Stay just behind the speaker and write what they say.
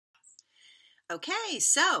Okay,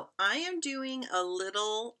 so I am doing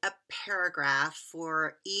a paragraph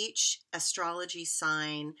for each astrology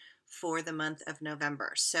sign for the month of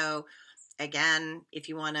November. So again, if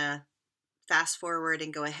you want to fast forward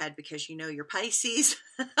and go ahead because you know you're Pisces,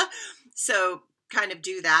 so kind of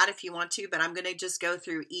do that if you want to, but I'm going to just go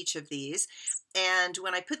through each of these. And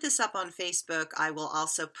when I put this up on Facebook, I will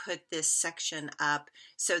also put this section up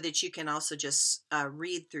so that you can also just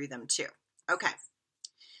read through them too. Okay.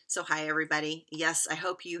 So hi everybody. Yes, I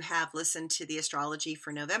hope you have listened to the astrology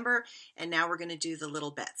for November, and now we're going to do the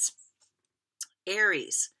little bits.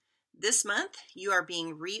 Aries, this month you are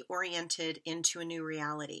being reoriented into a new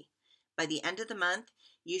reality. By the end of the month,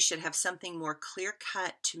 you should have something more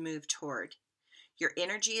clear-cut to move toward. Your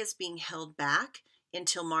energy is being held back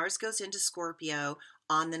until Mars goes into Scorpio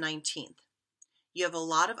on the 19th. You have a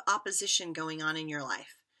lot of opposition going on in your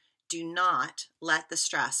life. Do not let the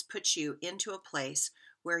stress put you into a place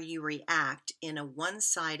where you react in a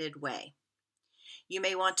one-sided way. You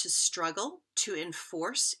may want to struggle to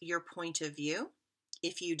enforce your point of view.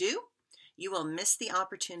 If you do, you will miss the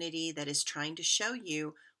opportunity that is trying to show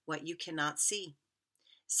you what you cannot see.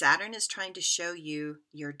 Saturn is trying to show you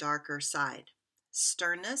your darker side.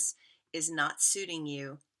 Sternness is not suiting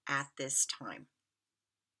you at this time.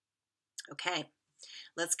 Okay,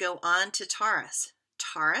 let's go on to Taurus.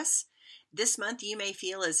 Taurus, this month you may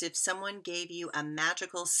feel as if someone gave you a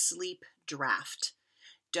magical sleep draft.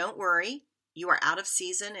 Don't worry, you are out of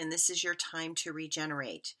season and this is your time to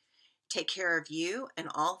regenerate. Take care of you and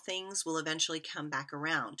all things will eventually come back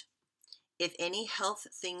around. If any health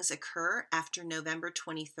things occur after November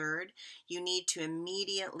 23rd, you need to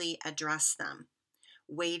immediately address them.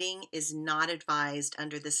 Waiting is not advised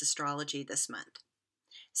under this astrology this month.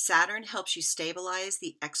 Saturn helps you stabilize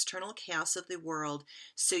the external chaos of the world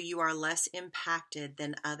so you are less impacted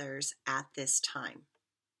than others at this time.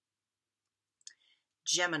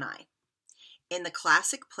 Gemini. In the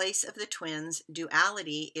classic place of the twins,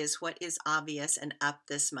 duality is what is obvious and up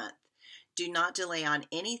this month. Do not delay on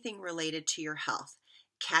anything related to your health.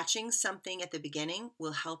 Catching something at the beginning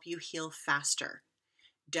will help you heal faster.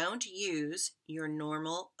 Don't use your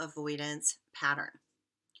normal avoidance pattern.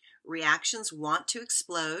 Reactions want to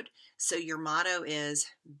explode, so your motto is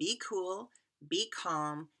be cool, be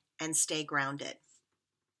calm, and stay grounded.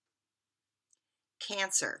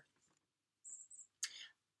 Cancer.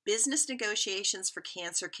 Business negotiations for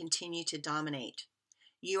Cancer continue to dominate.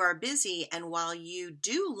 You are busy, and while you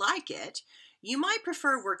do like it, you might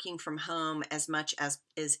prefer working from home as much as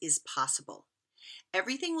is possible.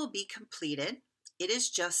 Everything will be completed. It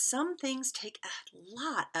is just some things take a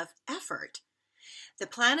lot of effort. The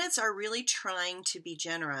planets are really trying to be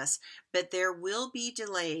generous, but there will be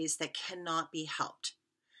delays that cannot be helped.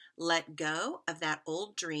 Let go of that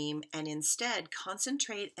old dream and instead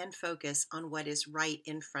concentrate and focus on what is right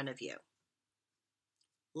in front of you.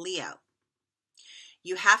 Leo.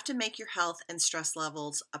 You have to make your health and stress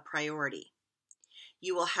levels a priority.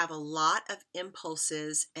 You will have a lot of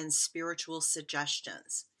impulses and spiritual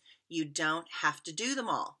suggestions. You don't have to do them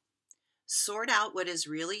all. Sort out what is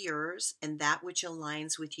really yours and that which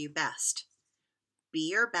aligns with you best. Be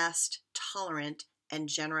your best, tolerant, and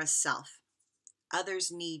generous self. Others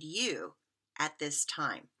need you at this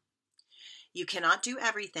time. You cannot do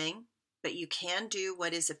everything, but you can do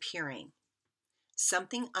what is appearing.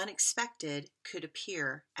 Something unexpected could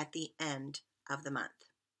appear at the end of the month.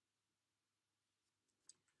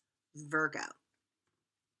 Virgo.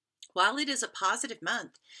 While it is a positive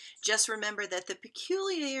month, just remember that the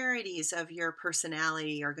peculiarities of your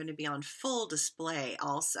personality are going to be on full display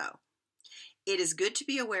also. It is good to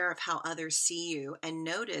be aware of how others see you and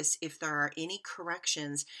notice if there are any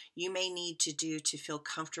corrections you may need to do to feel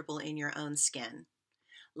comfortable in your own skin.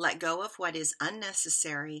 Let go of what is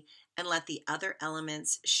unnecessary and let the other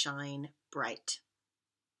elements shine bright.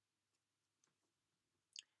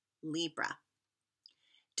 Libra.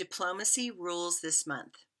 Diplomacy rules this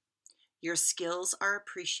month. Your skills are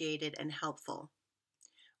appreciated and helpful.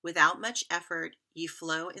 Without much effort, you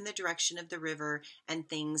flow in the direction of the river and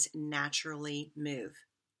things naturally move.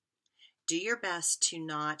 Do your best to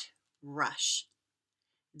not rush.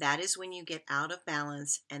 That is when you get out of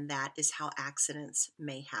balance, and that is how accidents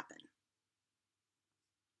may happen.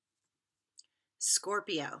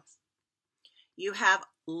 Scorpio. You have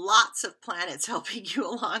lots of planets helping you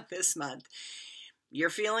along this month.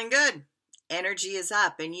 You're feeling good. Energy is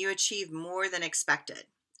up and you achieve more than expected.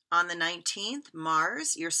 On the 19th,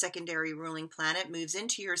 Mars, your secondary ruling planet, moves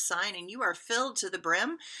into your sign and you are filled to the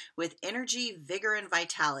brim with energy, vigor, and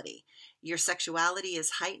vitality. Your sexuality is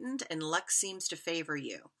heightened and luck seems to favor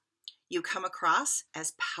you. You come across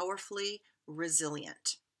as powerfully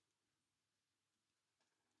resilient.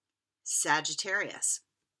 Sagittarius.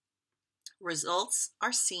 Results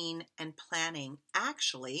are seen and planning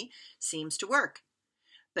actually seems to work.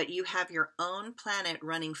 But you have your own planet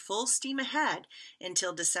running full steam ahead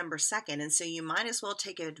until December 2nd, and so you might as well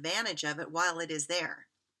take advantage of it while it is there.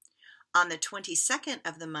 On the 22nd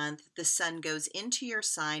of the month, the sun goes into your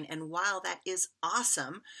sign, and while that is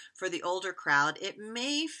awesome for the older crowd, it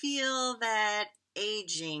may feel that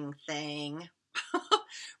aging thing.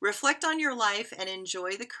 Reflect on your life and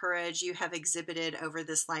enjoy the courage you have exhibited over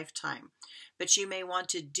this lifetime, but you may want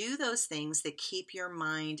to do those things that keep your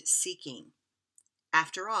mind seeking.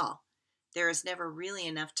 After all, there is never really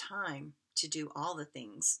enough time to do all the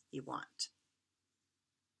things you want.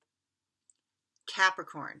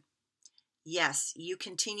 Capricorn. Yes, you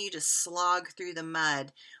continue to slog through the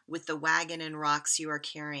mud with the wagon and rocks you are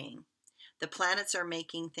carrying. The planets are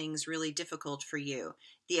making things really difficult for you.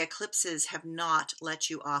 The eclipses have not let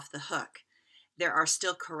you off the hook. There are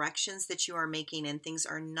still corrections that you are making, and things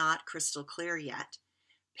are not crystal clear yet.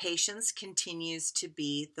 Patience continues to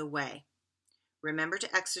be the way. Remember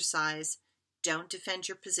to exercise. Don't defend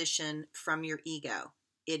your position from your ego.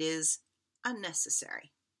 It is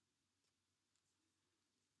unnecessary.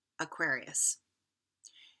 Aquarius.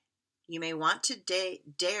 You may want to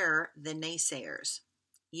dare the naysayers.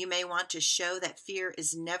 You may want to show that fear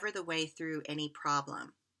is never the way through any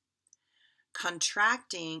problem.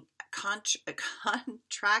 Contradicting,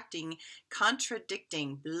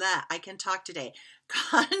 blah, I can talk today.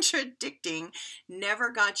 Contradicting never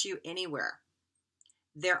got you anywhere.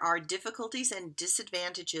 There are difficulties and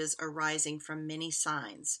disadvantages arising from many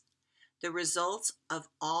signs, the results of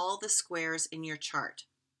all the squares in your chart.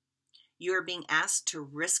 You are being asked to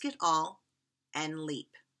risk it all and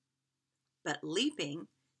leap. But leaping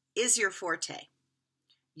is your forte.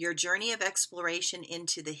 Your journey of exploration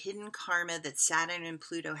into the hidden karma that Saturn and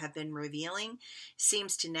Pluto have been revealing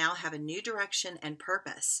seems to now have a new direction and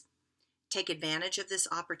purpose. Take advantage of this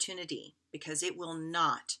opportunity because it will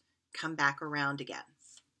not come back around again.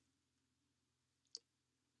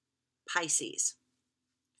 Pisces.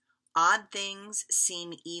 Odd things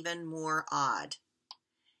seem even more odd.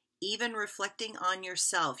 Even reflecting on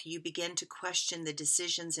yourself, you begin to question the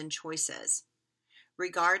decisions and choices.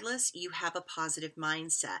 Regardless, you have a positive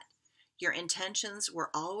mindset. Your intentions were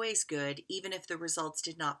always good, even if the results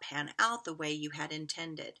did not pan out the way you had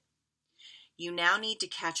intended. You now need to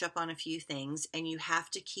catch up on a few things, and you have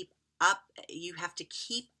to keep up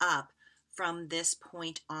from this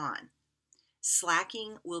point on.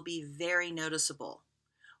 Slacking will be very noticeable.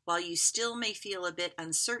 While you still may feel a bit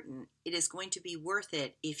uncertain, it is going to be worth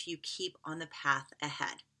it if you keep on the path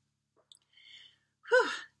ahead. Whew,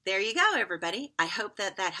 there you go, everybody. I hope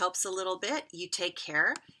that helps a little bit. You take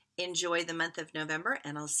care. Enjoy the month of November,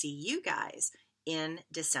 and I'll see you guys in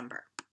December.